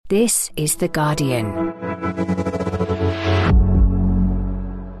This is The Guardian.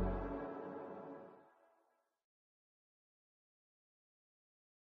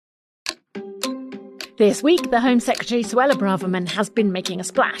 This week, the Home Secretary Suella Braverman has been making a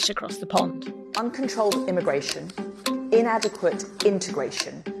splash across the pond. Uncontrolled immigration, inadequate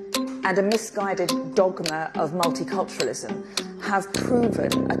integration, and a misguided dogma of multiculturalism have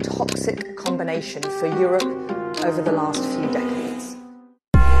proven a toxic combination for Europe over the last few decades.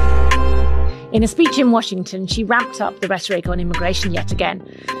 In a speech in Washington, she ramped up the rhetoric on immigration yet again.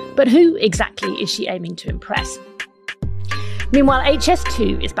 But who exactly is she aiming to impress? Meanwhile,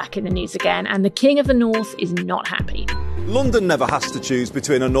 HS2 is back in the news again, and the King of the North is not happy. London never has to choose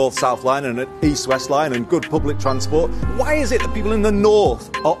between a north-south line and an east-west line and good public transport. Why is it that people in the north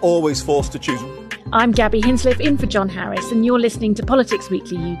are always forced to choose? I'm Gaby Hinsliff, in for John Harris, and you're listening to Politics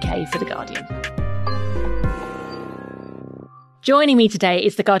Weekly UK for The Guardian. Joining me today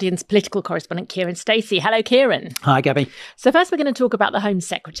is The Guardian's political correspondent, Kiran Stacey. Hello, Kiran. Hi, Gaby. So first we're going to talk about the Home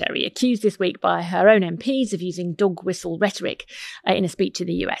Secretary, accused this week by her own MPs of using dog whistle rhetoric in a speech to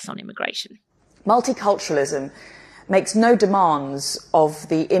the US on immigration. Multiculturalism makes no demands of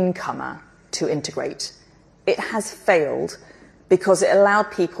the incomer to integrate. It has failed because it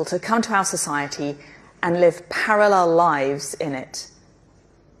allowed people to come to our society and live parallel lives in it.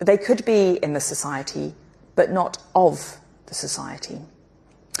 They could be in the society, but not of the society.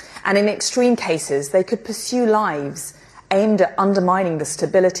 And in extreme cases, they could pursue lives aimed at undermining the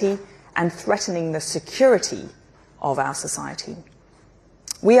stability and threatening the security of our society.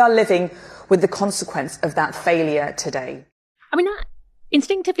 We are living with the consequence of that failure today. I mean, that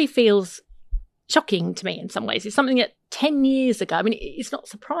instinctively feels shocking to me in some ways. It's something that 10 years ago, I mean, it's not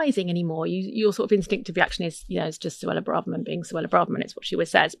surprising anymore. Your sort of instinctive reaction is, it's just Suella Braverman being Suella Braverman. It's what she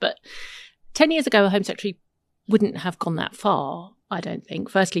always says. But 10 years ago, a Home Secretary wouldn't have gone that far, I don't think.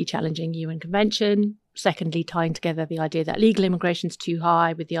 Firstly, challenging UN Convention. Secondly, tying together the idea that legal immigration is too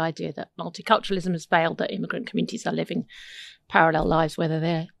high with the idea that multiculturalism has failed, that immigrant communities are living parallel lives, whether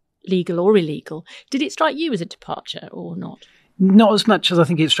they're legal or illegal. Did it strike you as a departure or not? Not as much as I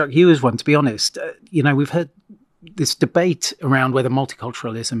think it struck you as one, to be honest. We've heard this debate around whether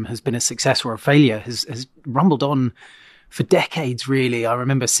multiculturalism has been a success or a failure has rumbled on for decades, really. I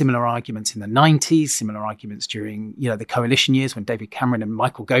remember similar arguments in the 90s, similar arguments during, the coalition years when David Cameron and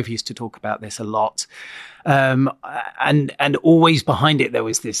Michael Gove used to talk about this a lot. And always behind it, there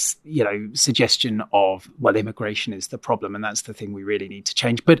was this, suggestion of, well, immigration is the problem, and that's the thing we really need to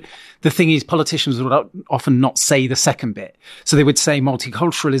change. But the thing is, politicians would often not say the second bit. So they would say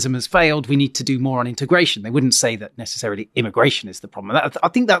multiculturalism has failed, we need to do more on integration. They wouldn't say that necessarily immigration is the problem. I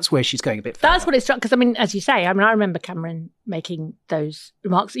think that's where she's going a bit further. That's what it struck, because, as you say, I remember Cameron making those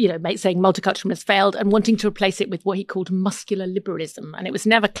remarks, saying multiculturalism has failed and wanting to replace it with what he called muscular liberalism. And it was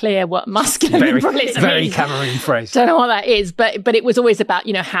never clear what muscular liberalism is. Cameron phrase. Don't know what that is, but it was always about,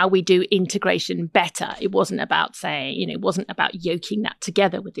 how we do integration better. It wasn't about saying, it wasn't about yoking that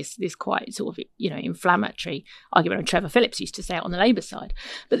together with this quite sort of, inflammatory argument. And Trevor Phillips used to say it on the Labour side.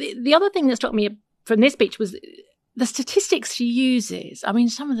 But the other thing that struck me from this speech was the statistics she uses.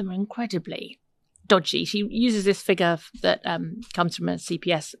 Some of them are incredibly dodgy. She uses this figure that comes from a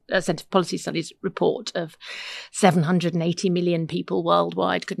CPS, Centre for Policy Studies report of 780 million people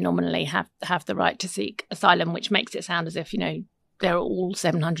worldwide could nominally have the right to seek asylum, which makes it sound as if, they're all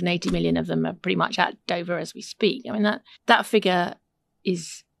 780 million of them are pretty much at Dover as we speak. That figure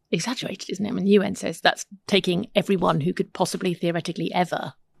is exaggerated, isn't it? The UN says that's taking everyone who could possibly theoretically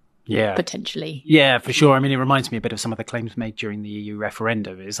ever potentially. Yeah, for sure. It reminds me a bit of some of the claims made during the EU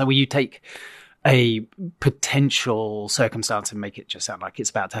referendum. So you take a potential circumstance and make it just sound like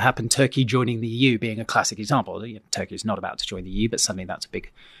it's about to happen. Turkey joining the EU being a classic example. Turkey is not about to join the EU, but suddenly that's a big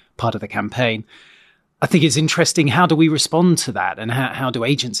part of the campaign. I think it's interesting, how do we respond to that? And how do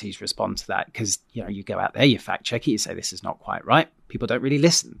agencies respond to that? Because, you go out there, you fact check it, you say this is not quite right. People don't really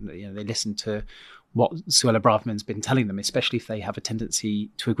listen. They listen to what Suella Braverman's been telling them, especially if they have a tendency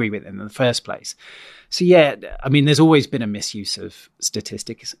to agree with it in the first place. So, there's always been a misuse of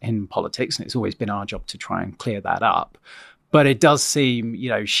statistics in politics, and it's always been our job to try and clear that up. But it does seem,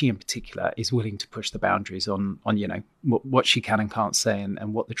 she in particular is willing to push the boundaries on what she can and can't say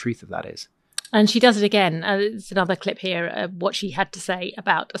and what the truth of that is. And she does it again. There's another clip here of what she had to say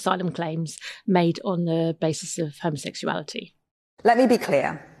about asylum claims made on the basis of homosexuality. Let me be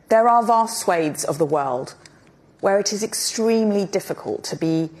clear. There are vast swathes of the world where it is extremely difficult to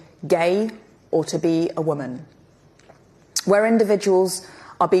be gay or to be a woman. Where individuals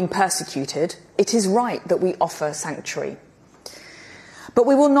are being persecuted, it is right that we offer sanctuary. But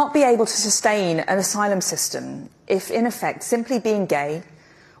we will not be able to sustain an asylum system if, in effect, simply being gay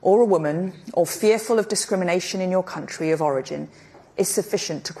or a woman or fearful of discrimination in your country of origin is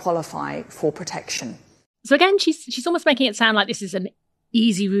sufficient to qualify for protection. So again, she's almost making it sound like this is an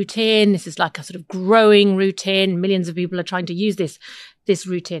easy routine. This is like a sort of growing routine. Millions of people are trying to use this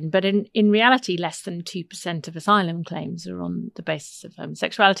routine. But in reality, less than 2% of asylum claims are on the basis of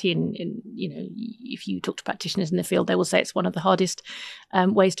homosexuality. And if you talk to practitioners in the field, they will say it's one of the hardest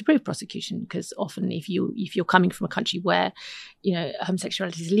ways to prove prosecution, because often if you're coming from a country where,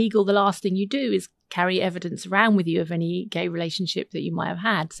 homosexuality is legal, the last thing you do is carry evidence around with you of any gay relationship that you might have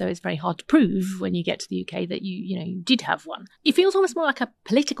had. So it's very hard to prove when you get to the UK that you did have one. It feels almost more like a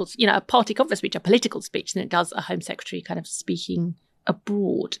political, a party conference speech, a political speech, than it does a Home Secretary kind of speaking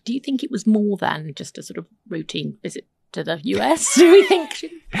abroad. Do you think it was more than just a sort of routine visit to the US? Do we think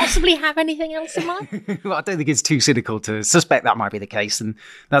she possibly have anything else in mind? Well, I don't think it's too cynical to suspect that might be the case, and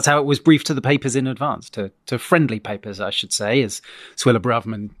that's how it was briefed to the papers in advance, to friendly papers, I should say, as Suella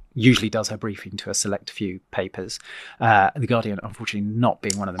Braverman usually does her briefing to a select few papers. The Guardian, unfortunately, not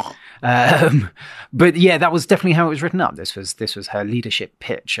being one of them. But yeah, that was definitely how it was written up. This was her leadership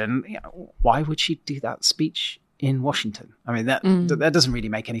pitch, and why would she do that speech in Washington? I mean, that doesn't really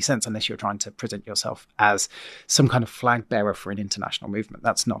make any sense unless you're trying to present yourself as some kind of flag bearer for an international movement.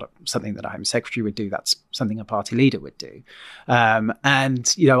 That's not something that a Home Secretary would do. That's something a party leader would do. I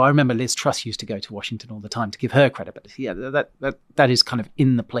remember Liz Truss used to go to Washington all the time to give her credibility. Yeah, that is kind of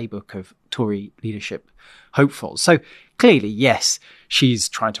in the playbook of Tory leadership hopefuls. So clearly, yes, she's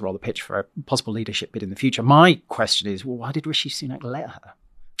trying to roll the pitch for a possible leadership bid in the future. My question is, well, why did Rishi Sunak let her?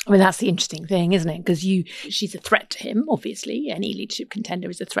 I mean, that's the interesting thing, isn't it? Because she's a threat to him, obviously. Any leadership contender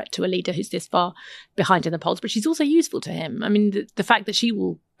is a threat to a leader who's this far behind in the polls, but she's also useful to him. I mean, the fact that she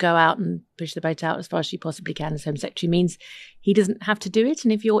will go out and push the boat out as far as she possibly can as Home Secretary means he doesn't have to do it.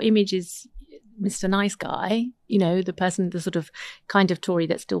 And if your image is Mr. Nice Guy, the person, the sort of kind of Tory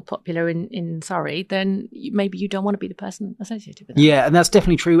that's still popular in Surrey, then maybe you don't want to be the person associated with that. Yeah, and that's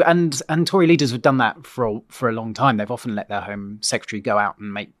definitely true. And Tory leaders have done that for a long time. They've often let their Home Secretary go out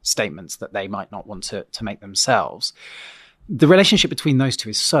and make statements that they might not want to make themselves. The relationship between those two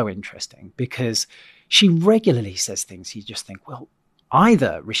is so interesting because she regularly says things you just think, well,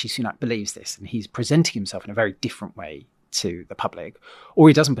 either Rishi Sunak believes this and he's presenting himself in a very different way to the public, or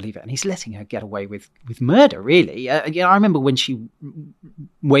he doesn't believe it and he's letting her get away with murder, really. I remember when she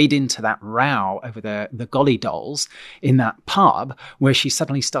waded into that row over the Golly dolls in that pub where she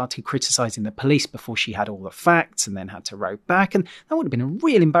suddenly started criticising the police before she had all the facts and then had to row back, and that would have been a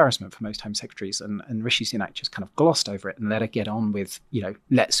real embarrassment for most Home Secretaries, and Rishi Sunak just kind of glossed over it and let her get on with,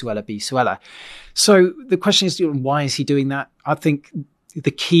 let Suella be Suella. So the question is, why is he doing that? I think the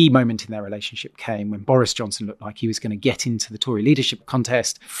key moment in their relationship came when Boris Johnson looked like he was going to get into the Tory leadership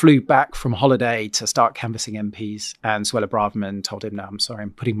contest, flew back from holiday to start canvassing MPs, and Suella Braverman told him, no, I'm sorry,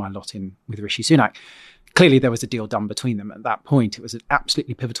 I'm putting my lot in with Rishi Sunak. Clearly there was a deal done between them at that point. It was an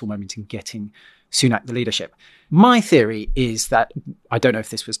absolutely pivotal moment in getting Sunak the leadership. My theory is that, I don't know if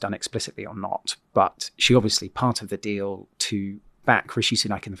this was done explicitly or not, but she obviously, part of the deal to back Rishi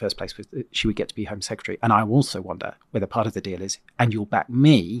Sunak in the first place was that she would get to be Home Secretary. And I also wonder whether part of the deal is, and you'll back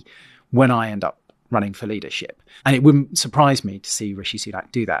me when I end up running for leadership. And it wouldn't surprise me to see Rishi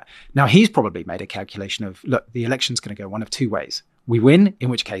Sunak do that. Now, he's probably made a calculation of, look, the election's going to go one of two ways. We win, in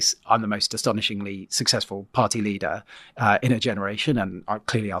which case I'm the most astonishingly successful party leader in a generation, and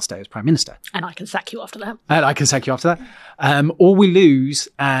clearly I'll stay as Prime Minister. And I can sack you after that. Or we lose,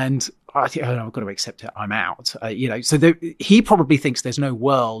 and I think, I've got to accept it, I'm out. So he probably thinks there's no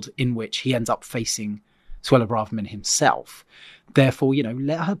world in which he ends up facing Suella Braverman himself. Therefore,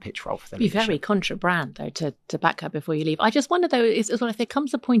 let her pitch role for the leadership. Be very contra-brand, though, to back her before you leave. I just wonder, though, as well, if there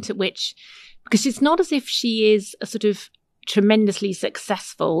comes a point at which, because it's not as if she is a sort of tremendously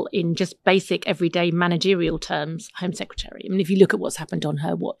successful in just basic everyday managerial terms Home Secretary. I mean, if you look at what's happened on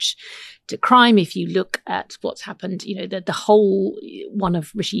her watch to crime, if you look at what's happened, the whole one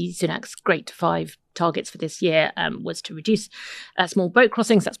of Rishi Sunak's great 5 targets for this year was to reduce small boat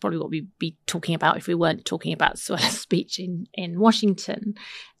crossings. That's probably what we'd be talking about if we weren't talking about Suella's speech in Washington.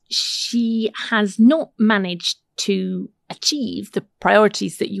 She has not managed to achieve the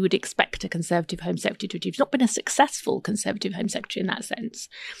priorities that you would expect a Conservative Home Secretary to achieve. She's not been a successful Conservative Home Secretary in that sense.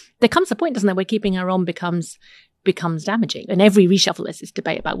 There comes a point, doesn't there, where keeping her on becomes damaging. And every reshuffle, there's this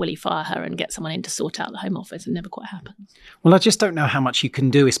debate about will he fire her and get someone in to sort out the Home Office. It never quite happens. Well, I just don't know how much you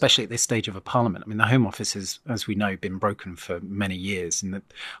can do, especially at this stage of a parliament. I mean, the Home Office has, as we know, been broken for many years. And the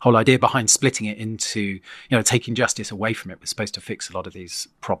whole idea behind splitting it into, taking justice away from it was supposed to fix a lot of these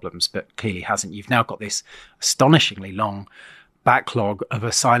problems, but clearly hasn't. You've now got this astonishingly long backlog of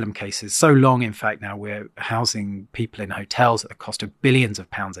asylum cases. So long, in fact, now we're housing people in hotels at the cost of billions of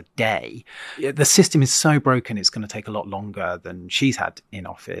pounds a day. The system is so broken, it's going to take a lot longer than she's had in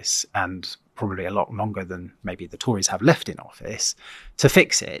office, and probably a lot longer than maybe the Tories have left in office to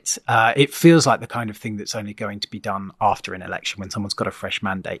fix it. It feels like the kind of thing that's only going to be done after an election when someone's got a fresh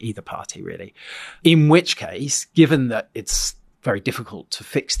mandate, either party really. In which case, given that it's very difficult to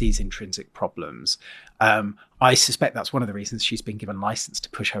fix these intrinsic problems, I suspect that's one of the reasons she's been given license to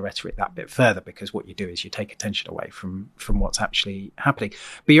push her rhetoric that bit further, because what you do is you take attention away from what's actually happening.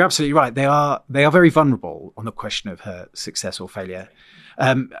 But you're absolutely right. They are very vulnerable on the question of her success or failure.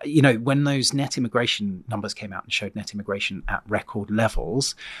 When those net immigration numbers came out and showed net immigration at record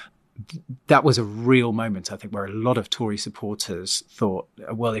levels, that was a real moment, I think, where a lot of Tory supporters thought,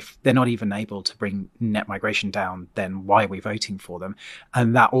 well, if they're not even able to bring net migration down, then why are we voting for them?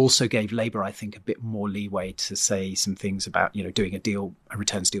 And that also gave Labour, I think, a bit more leeway to say some things about, doing a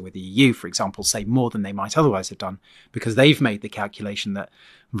returns deal with the EU, for example, say more than they might otherwise have done, because they've made the calculation that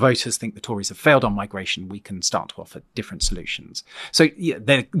voters think the Tories have failed on migration. We can start to offer different solutions. So yeah,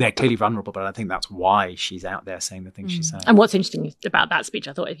 they're clearly vulnerable, but I think that's why she's out there saying the things she's saying. And what's interesting about that speech,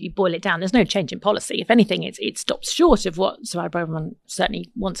 I thought, if you boil it down, there's no change in policy. If anything, it stops short of what Suella Braverman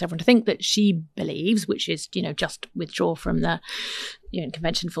certainly wants everyone to think that she believes, which is, just withdraw from the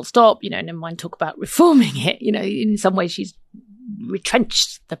convention full stop, never mind talk about reforming it. In some ways she's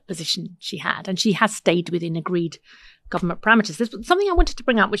retrenched the position she had, and she has stayed within agreed government parameters. There's something I wanted to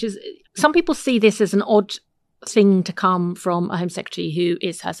bring up, which is some people see this as an odd thing to come from a Home Secretary who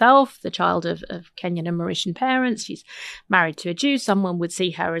is herself the child of Kenyan and Mauritian parents. She's married to a Jew. Someone would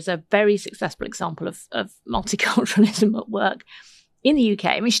see her as a very successful example of multiculturalism at work in the UK.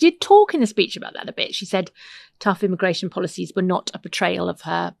 I mean, she did talk in the speech about that a bit. She said tough immigration policies were not a portrayal of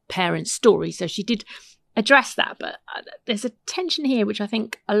her parents' story. So she did address that. But there's a tension here, which I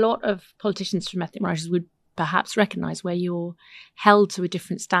think a lot of politicians from ethnic minorities would perhaps recognise, where you're held to a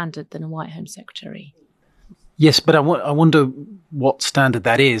different standard than a white Home Secretary. Yes, but I wonder what standard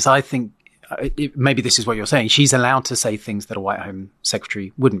that is. I think maybe this is what you're saying. She's allowed to say things that a white Home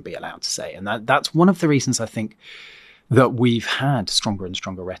Secretary wouldn't be allowed to say. And that's one of the reasons I think that we've had stronger and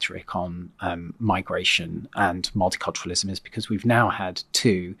stronger rhetoric on migration and multiculturalism, is because we've now had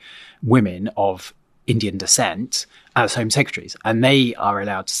two women of Indian descent as Home Secretaries, and they are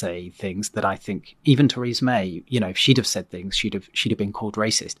allowed to say things that I think even Theresa May, if she'd have said things, she'd have been called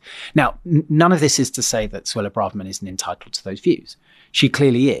racist. Now, none of this is to say that Suella Braverman isn't entitled to those views. She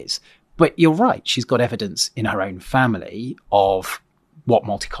clearly is. But you're right, she's got evidence in her own family of what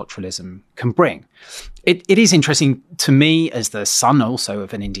multiculturalism can bring. It is interesting to me, as the son also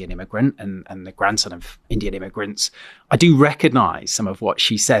of an Indian immigrant and the grandson of Indian immigrants, I do recognise some of what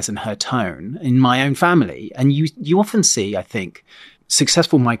she says and her tone in my own family. And you often see, I think,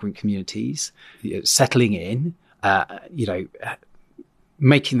 successful migrant communities settling in,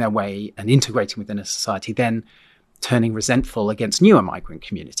 making their way and integrating within a society, then turning resentful against newer migrant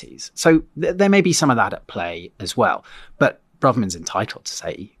communities. So there may be some of that at play as well. But Braverman's entitled to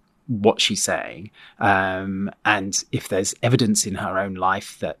say what she's saying. And if there's evidence in her own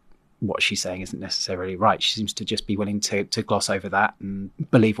life that what she's saying isn't necessarily right, she seems to just be willing to gloss over that and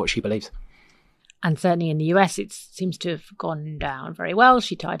believe what she believes. And certainly in the US, it seems to have gone down very well.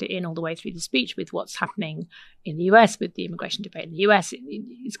 She tied it in all the way through the speech with what's happening in the US, with the immigration debate in the US.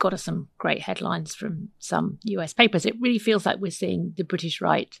 It's got us some great headlines from some US papers. It really feels like we're seeing the British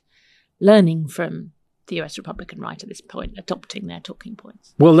right learning from the US Republican right at this point, adopting their talking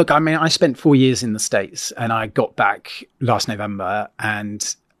points. Well, look, I mean, I spent 4 years in the States and I got back last November,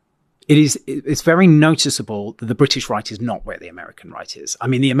 and it's very noticeable that the British right is not where the American right is. I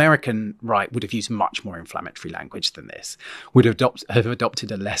mean, the American right would have used much more inflammatory language than this, would have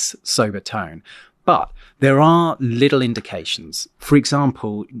adopted a less sober tone. But there are little indications. For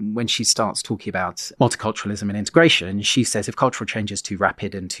example, when she starts talking about multiculturalism and integration, she says if cultural change is too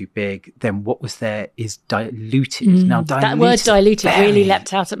rapid and too big, then what was there is diluted. Now, that word diluted really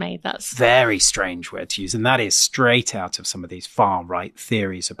leapt out at me. That's very strange word to use. And that is straight out of some of these far right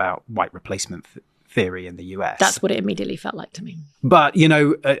theories about white replacement theory in the US. That's what it immediately felt like to me. But,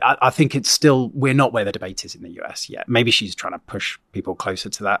 I think it's still, we're not where the debate is in the US yet. Maybe she's trying to push people closer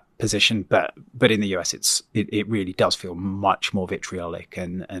to that position, but in the US, it really does feel much more vitriolic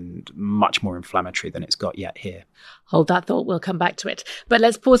and much more inflammatory than it's got yet here. Hold that thought, we'll come back to it. But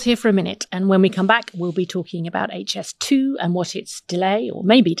let's pause here for a minute. And when we come back, we'll be talking about HS2 and what its delay, or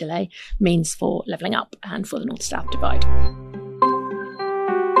maybe delay, means for levelling up and for the North-South divide.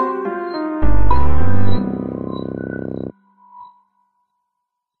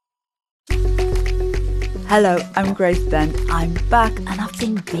 Hello, I'm Grace Bent. I'm back and I've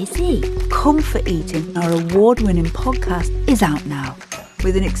been busy. Comfort Eating, our award-winning podcast, is out now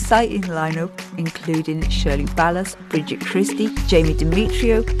with an exciting lineup including Shirley Ballas, Bridget Christie, Jamie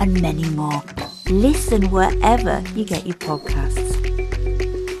Demetrio and many more. Listen wherever you get your podcasts.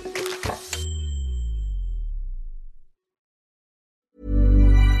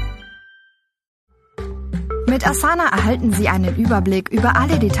 Mit Asana erhalten Sie einen Überblick über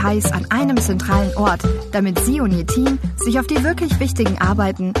alle Details an einem zentralen Ort, damit Sie und Ihr Team sich auf die wirklich wichtigen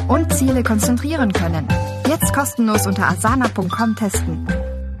Arbeiten und Ziele konzentrieren können. Jetzt kostenlos unter asana.com testen.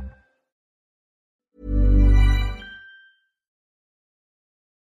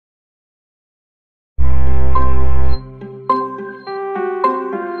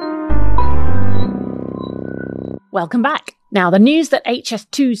 Welcome back. Now, the news that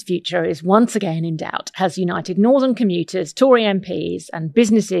HS2's future is once again in doubt has united northern commuters, Tory MPs and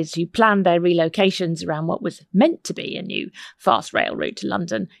businesses who planned their relocations around what was meant to be a new fast rail route to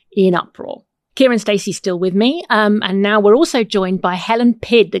London in uproar. Kiran and Stacey still with me, and now we're also joined by Helen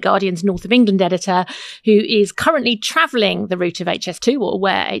Pidd, the Guardian's North of England editor, who is currently travelling the route of HS2, or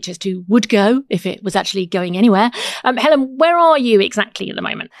where HS2 would go if it was actually going anywhere. Helen, where are you exactly at the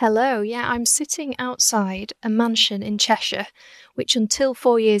moment? Hello, I'm sitting outside a mansion in Cheshire, which until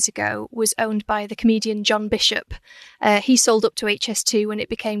 4 years ago was owned by the comedian John Bishop. He sold up to HS2 when it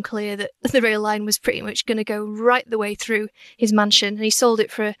became clear that the rail line was pretty much going to go right the way through his mansion, and he sold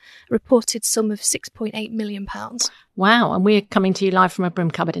it for a reported sum of £6.8 million. Wow, and we're coming to you live from a broom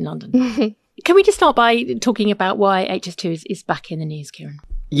cupboard in London. Can we just start by talking about why HS2 is back in the news, Kiran?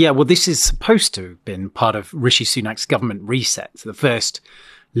 Yeah, well, this is supposed to have been part of Rishi Sunak's government reset, the first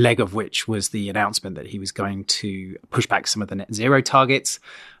leg of which was the announcement that he was going to push back some of the net zero targets.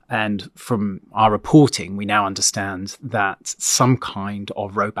 And from our reporting, we now understand that some kind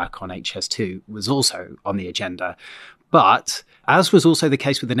of rollback on HS2 was also on the agenda. But as was also the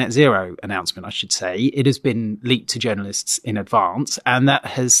case with the net zero announcement, I should say, it has been leaked to journalists in advance. And that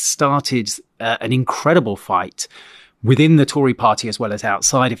has started an incredible fight within the Tory party as well as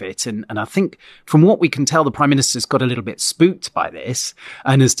outside of it. And I think from what we can tell, the Prime Minister's got a little bit spooked by this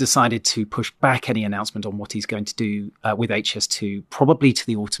and has decided to push back any announcement on what he's going to do with HS2, probably to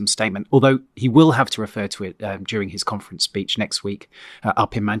the autumn statement, although he will have to refer to it during his conference speech next week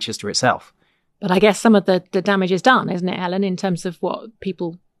up in Manchester itself. But I guess some of the damage is done, isn't it, Helen, in terms of what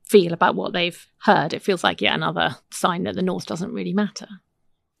people feel about what they've heard? It feels like yet another sign that the North doesn't really matter.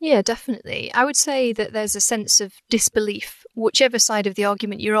 Yeah, definitely. I would say that there's a sense of disbelief, whichever side of the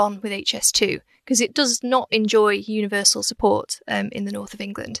argument you're on with HS2, because it does not enjoy universal support in the north of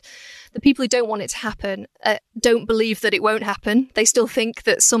England. The people who don't want it to happen don't believe that it won't happen. They still think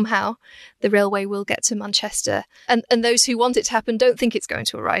that somehow the railway will get to Manchester. And those who want it to happen don't think it's going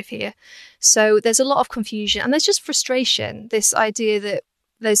to arrive here. So there's a lot of confusion and there's just frustration, this idea that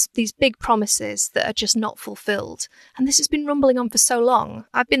there's these big promises that are just not fulfilled. And this has been rumbling on for so long.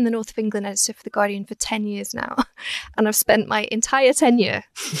 I've been the North of England editor for The Guardian for 10 years now. And I've spent my entire tenure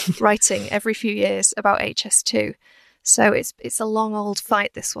writing every few years about HS2. So it's a long old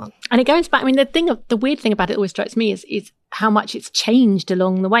fight, this one. And it goes back, I mean, the weird thing about it always strikes me is how much it's changed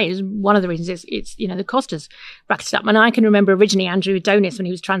along the way. One of the reasons is it's the cost has bracketed up. And I can remember originally Andrew Adonis, when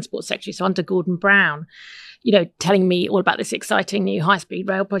he was Transport Secretary, so under Gordon Brown, telling me all about this exciting new high-speed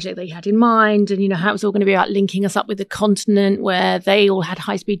rail project they had in mind and, how it was all going to be about linking us up with the continent where they all had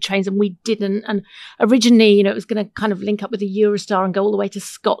high-speed trains and we didn't. And originally, it was going to kind of link up with the Eurostar and go all the way to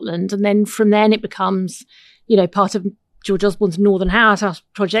Scotland. And then from then it becomes, part of George Osborne's Northern House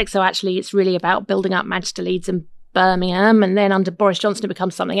project. So actually it's really about building up Manchester, Leeds and Birmingham. And then under Boris Johnson, it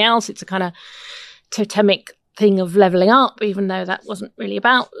becomes something else. It's a kind of totemic thing of levelling up, even though that wasn't really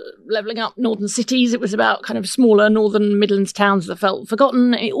about levelling up northern cities. It was about kind of smaller northern Midlands towns that felt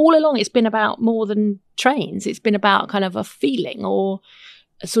forgotten. All along, it's been about more than trains. It's been about kind of a feeling or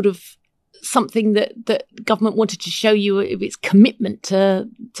a sort of something that government wanted to show you its commitment to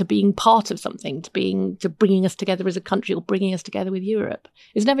being part of something, to bringing us together as a country or bringing us together with Europe.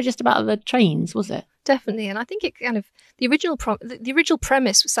 It's never just about the trains, was it? Definitely, and I think it kind of the original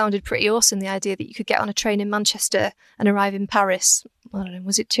premise sounded pretty awesome. The idea that you could get on a train in Manchester and arrive in Paris, I don't know,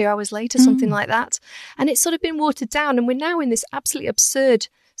 was it 2 hours later, something like that? And it's sort of been watered down, and we're now in this absolutely absurd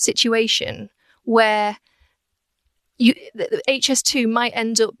situation where the HS2 might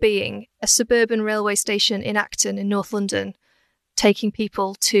end up being a suburban railway station in Acton in North London, taking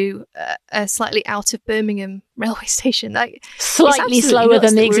people to a slightly out of Birmingham railway station. Slightly slower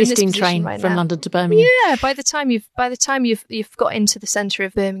than the existing train from London to Birmingham. Yeah, by the time you've got into the centre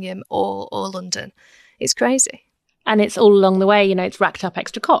of Birmingham or London, it's crazy. And it's all along the way, it's racked up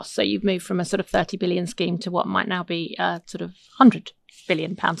extra costs. So you've moved from a sort of 30 billion scheme to what might now be a sort of £100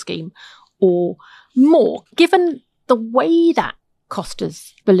 billion scheme or more. Given the way that cost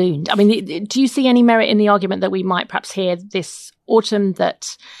has ballooned, I mean, do you see any merit in the argument that we might perhaps hear this autumn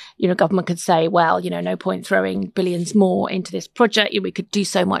that, government could say, well, no point throwing billions more into this project. We could do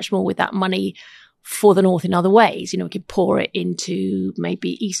so much more with that money for the North in other ways. We could pour it into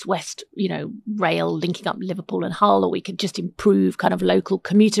maybe east-west, rail linking up Liverpool and Hull, or we could just improve kind of local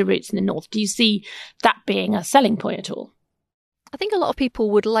commuter routes in the North. Do you see that being a selling point at all? I think a lot of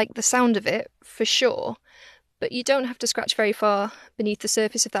people would like the sound of it, for sure. But you don't have to scratch very far beneath the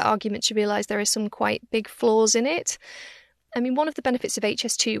surface of that argument to realise there are some quite big flaws in it. I mean, one of the benefits of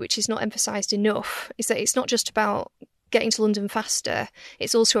HS2, which is not emphasised enough, is that it's not just about getting to London faster,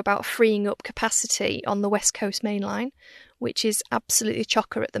 it's also about freeing up capacity on the West Coast Main Line, which is absolutely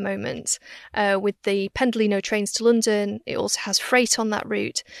chocker at the moment. With the Pendolino trains to London, it also has freight on that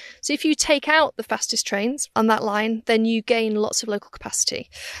route. So if you take out the fastest trains on that line, then you gain lots of local capacity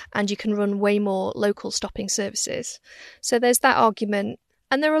and you can run way more local stopping services. So there's that argument.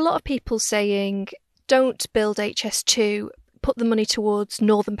 And there are a lot of people saying, don't build HS2, put the money towards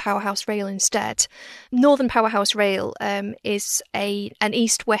Northern Powerhouse Rail instead. Northern Powerhouse Rail is an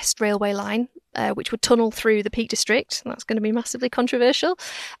east-west railway line, which would tunnel through the Peak District. That's going to be massively controversial.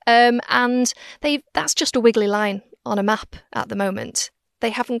 And that's just a wiggly line on a map at the moment. They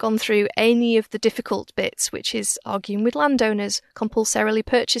haven't gone through any of the difficult bits, which is arguing with landowners, compulsorily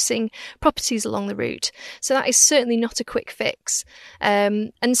purchasing properties along the route. So that is certainly not a quick fix.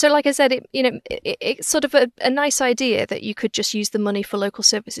 And so, like I said, it's sort of a nice idea that you could just use the money for local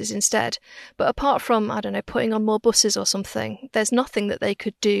services instead. But apart from, putting on more buses or something, there's nothing that they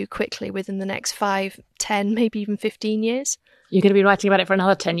could do quickly within the next 5, 10, maybe even 15 years. You're going to be writing about it for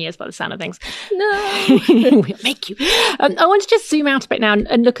another 10 years by the sound of things. No. We'll make you. I want to just zoom out a bit now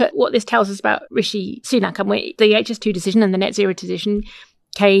and look at what this tells us about Rishi Sunak. And the HS2 decision and the net zero decision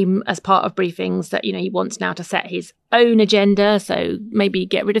came as part of briefings that, he wants now to set his own agenda. So maybe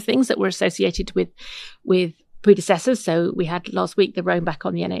get rid of things that were associated with predecessors. So we had last week the rollback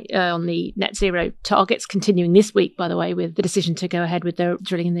on the net zero targets, continuing this week, by the way, with the decision to go ahead with the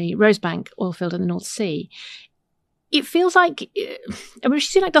drilling in the Rosebank oil field in the North Sea. It feels like,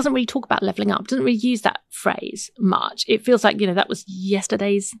 Rishi Sunak doesn't really talk about levelling up, doesn't really use that phrase much. It feels like, that was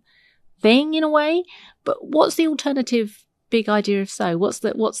yesterday's thing in a way. But what's the alternative big idea if so? What's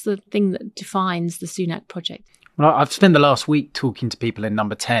the thing that defines the Sunak project? Well, I've spent the last week talking to people in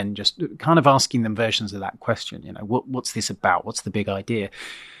Number 10, just kind of asking them versions of that question. What's this about? What's the big idea?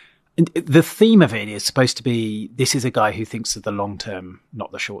 And the theme of it is supposed to be, this is a guy who thinks of the long term,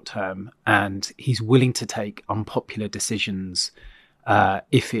 not the short term, and he's willing to take unpopular decisions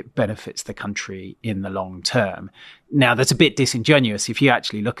if it benefits the country in the long term. Now, that's a bit disingenuous. If you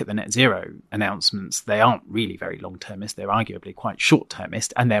actually look at the net zero announcements, they aren't really very long-termist. They're arguably quite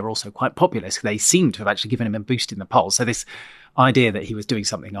short-termist, and they're also quite populist. They seem to have actually given him a boost in the polls. So this idea that he was doing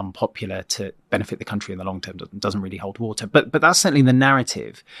something unpopular to benefit the country in the long term doesn't really hold water. But that's certainly the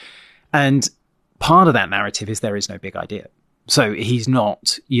narrative. And part of that narrative is there is no big idea. So he's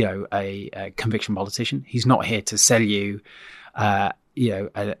not, a conviction politician. He's not here to sell you, an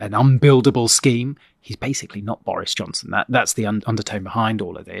unbuildable scheme. He's basically not Boris Johnson. That's the undertone behind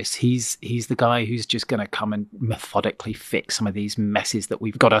all of this. He's the guy who's just going to come and methodically fix some of these messes that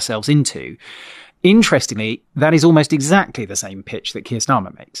we've got ourselves into. Interestingly, that is almost exactly the same pitch that Keir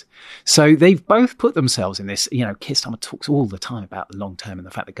Starmer makes. So they've both put themselves in this, Keir Starmer talks all the time about the long term and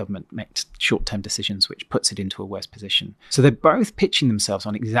the fact that government makes short-term decisions, which puts it into a worse position. So they're both pitching themselves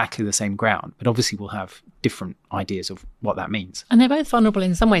on exactly the same ground, but obviously we'll have different ideas of what that means. And they're both vulnerable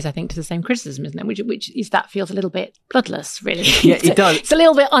in some ways, I think, to the same criticism, isn't it? Which is that feels a little bit bloodless, really. Yeah, it does. It's a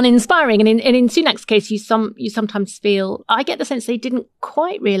little bit uninspiring. And in Sunak's case, you sometimes feel, I get the sense they didn't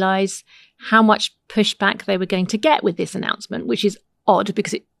quite realise how much pushback they were going to get with this announcement, which is odd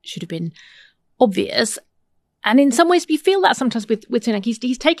because it should have been obvious. And in some ways, we feel that sometimes with Sunak.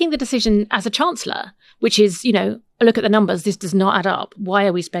 He's taking the decision as a chancellor, which is, look at the numbers. This does not add up. Why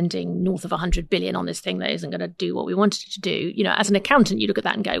are we spending north of 100 billion on this thing that isn't going to do what we wanted it to do? As an accountant, you look at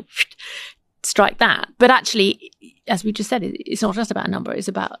that and go, strike that. But actually, as we just said, it's not just about a number. It's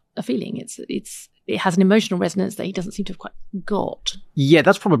about a feeling. It has an emotional resonance that he doesn't seem to have quite got. Yeah,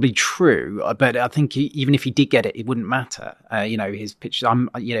 that's probably true. But I think even if he did get it, it wouldn't matter. His pitch,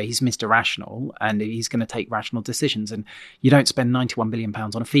 he's Mr. Rational and he's going to take rational decisions. And you don't spend £91 billion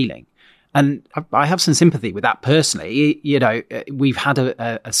on a feeling. And I have some sympathy with that personally. You know, we've had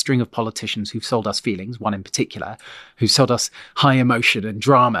a string of politicians who've sold us feelings, one in particular, who sold us high emotion and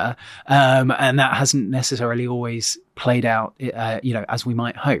drama. And that hasn't necessarily always played out, as we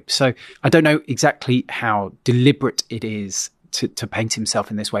might hope. So I don't know exactly how deliberate it is to paint himself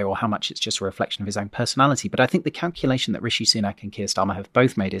in this way, or how much it's just a reflection of his own personality. But I think the calculation that Rishi Sunak and Keir Starmer have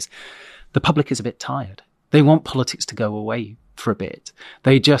both made is the public is a bit tired. They want politics to go away for a bit.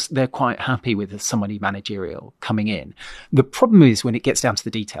 They're quite happy with somebody managerial coming in. The problem is when it gets down to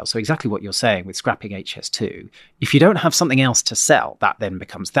the details. So exactly what you're saying with scrapping HS2, if you don't have something else to sell,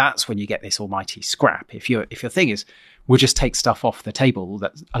 that's when you get this almighty scrap. If your thing is, we'll just take stuff off the table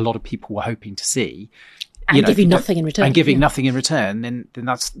that a lot of people were hoping to see, and give you nothing in return. And giving nothing in return, then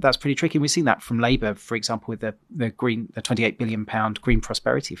that's pretty tricky. We've seen that from Labour, for example, with the £28 billion Green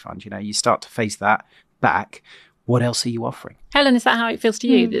Prosperity Fund. You start to phase that back. What else are you offering? Helen, is that how it feels to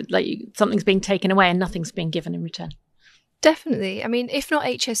you? That like something's being taken away and nothing's being given in return? Definitely. I mean, if not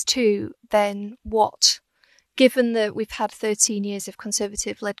HS2, then what? Given that we've had 13 years of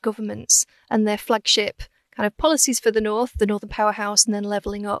Conservative-led governments and their flagship kind of policies for the Northern Powerhouse, and then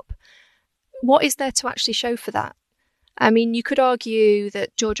levelling up, what is there to actually show for that? I mean, you could argue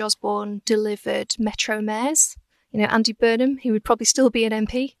that George Osborne delivered Metro mayors. Andy Burnham, he would probably still be an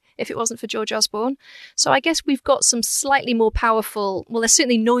MP if it wasn't for George Osborne. So I guess we've got some slightly more powerful, well, they're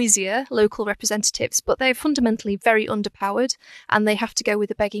certainly noisier local representatives, but they're fundamentally very underpowered, and they have to go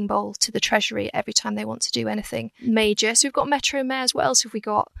with a begging bowl to the Treasury every time they want to do anything major. So we've got Metro mayors. What else have we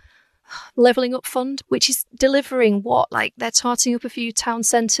got? Levelling Up Fund, which is delivering what? Like, they're tarting up a few town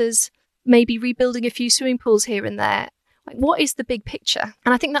centres, maybe rebuilding a few swimming pools here and there. Like, what is the big picture?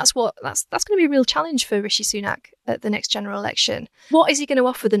 And I think that's going to be a real challenge for Rishi Sunak at the next general election. What is he going to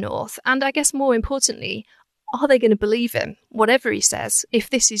offer the North? And I guess more importantly, are they going to believe him, whatever he says, if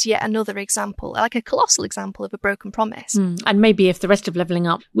this is yet another example, like a colossal example of a broken promise? And maybe if the rest of Levelling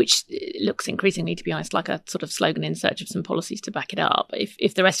Up, which looks increasingly, to be honest, like a sort of slogan in search of some policies to back it up,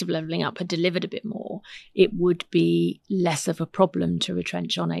 if the rest of Levelling Up had delivered a bit more, it would be less of a problem to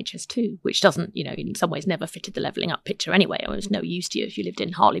retrench on HS2, which doesn't, in some ways never fitted the Levelling Up picture anyway. It was no use to you if you lived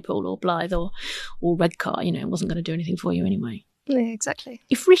in Hartlepool or Blythe or Redcar, it wasn't going to do anything for you anyway. Yeah, exactly.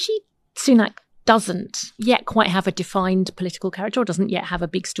 If Rishi Sunak doesn't yet quite have a defined political character, or doesn't yet have a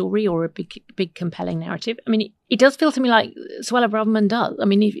big story or a big compelling narrative, I mean, it does feel to me like Suella Braverman does. I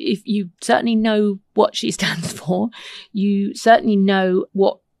mean, if you certainly know what she stands for, you certainly know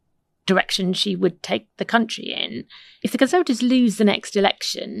what direction she would take the country in. If the Conservatives lose the next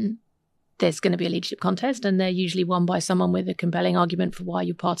election, there's going to be a leadership contest, and they're usually won by someone with a compelling argument for why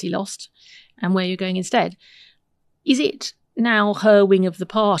your party lost and where you're going instead. Is it now her wing of the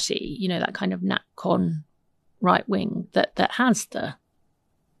party, that kind of NatCon right wing, that has the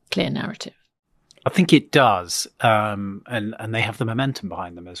clear narrative? I think it does, and they have the momentum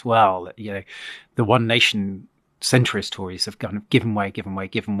behind them as well. The One Nation centrist Tories have kind of given way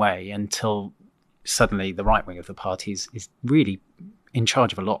until suddenly the right wing of the party is really in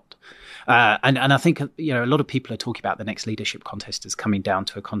charge of a lot. And I think, a lot of people are talking about the next leadership contest as coming down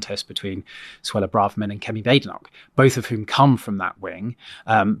to a contest between Suella Braverman and Kemi Badenoch, both of whom come from that wing,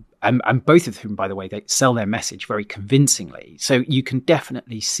 and both of whom, by the way, they sell their message very convincingly. So you can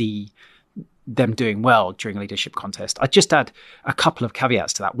definitely see them doing well during a leadership contest. I'd just add a couple of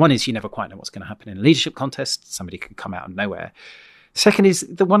caveats to that. One is you never quite know what's going to happen in a leadership contest. Somebody can come out of nowhere. Second is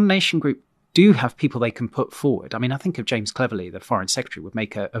the One Nation group do have people they can put forward. I mean, I think of James Cleverly, the Foreign Secretary, would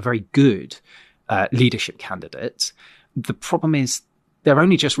make a very good leadership candidate. The problem is they're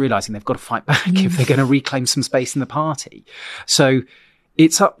only just realising they've got to fight back if they're going to reclaim some space in the party. So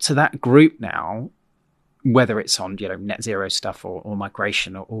it's up to that group now, whether it's on net zero stuff or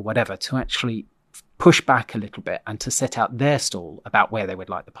migration or whatever, to actually push back a little bit and to set out their stall about where they would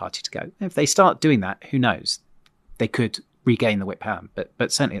like the party to go. If they start doing that, who knows? They could regain the whip hand,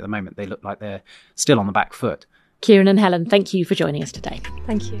 but certainly at the moment they look like they're still on the back foot. Kiran and Helen, thank you for joining us today.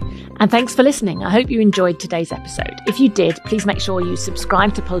 Thank you. And thanks for listening. I hope you enjoyed today's episode. If you did, please make sure you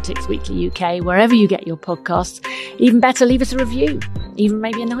subscribe to Politics Weekly UK wherever you get your podcasts. Even better, leave us a review, even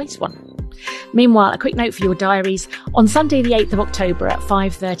maybe a nice one. Meanwhile, a quick note for your diaries. On Sunday, the 8th of October at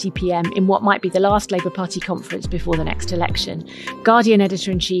 5:30pm, in what might be the last Labour Party conference before the next election, Guardian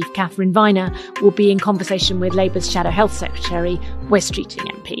Editor-in-Chief Catherine Viner will be in conversation with Labour's Shadow Health Secretary, West Streeting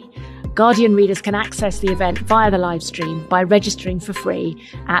MP. Guardian readers can access the event via the live stream by registering for free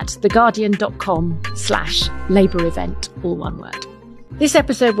at theguardian.com/Labour event, all one word. This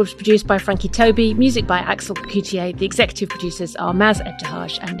episode was produced by Frankie Toby, music by Axel Coutier. The executive producers are Maz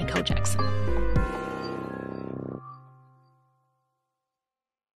Ebtehaj and Nicole Jackson.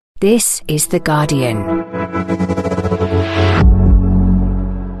 This is The Guardian.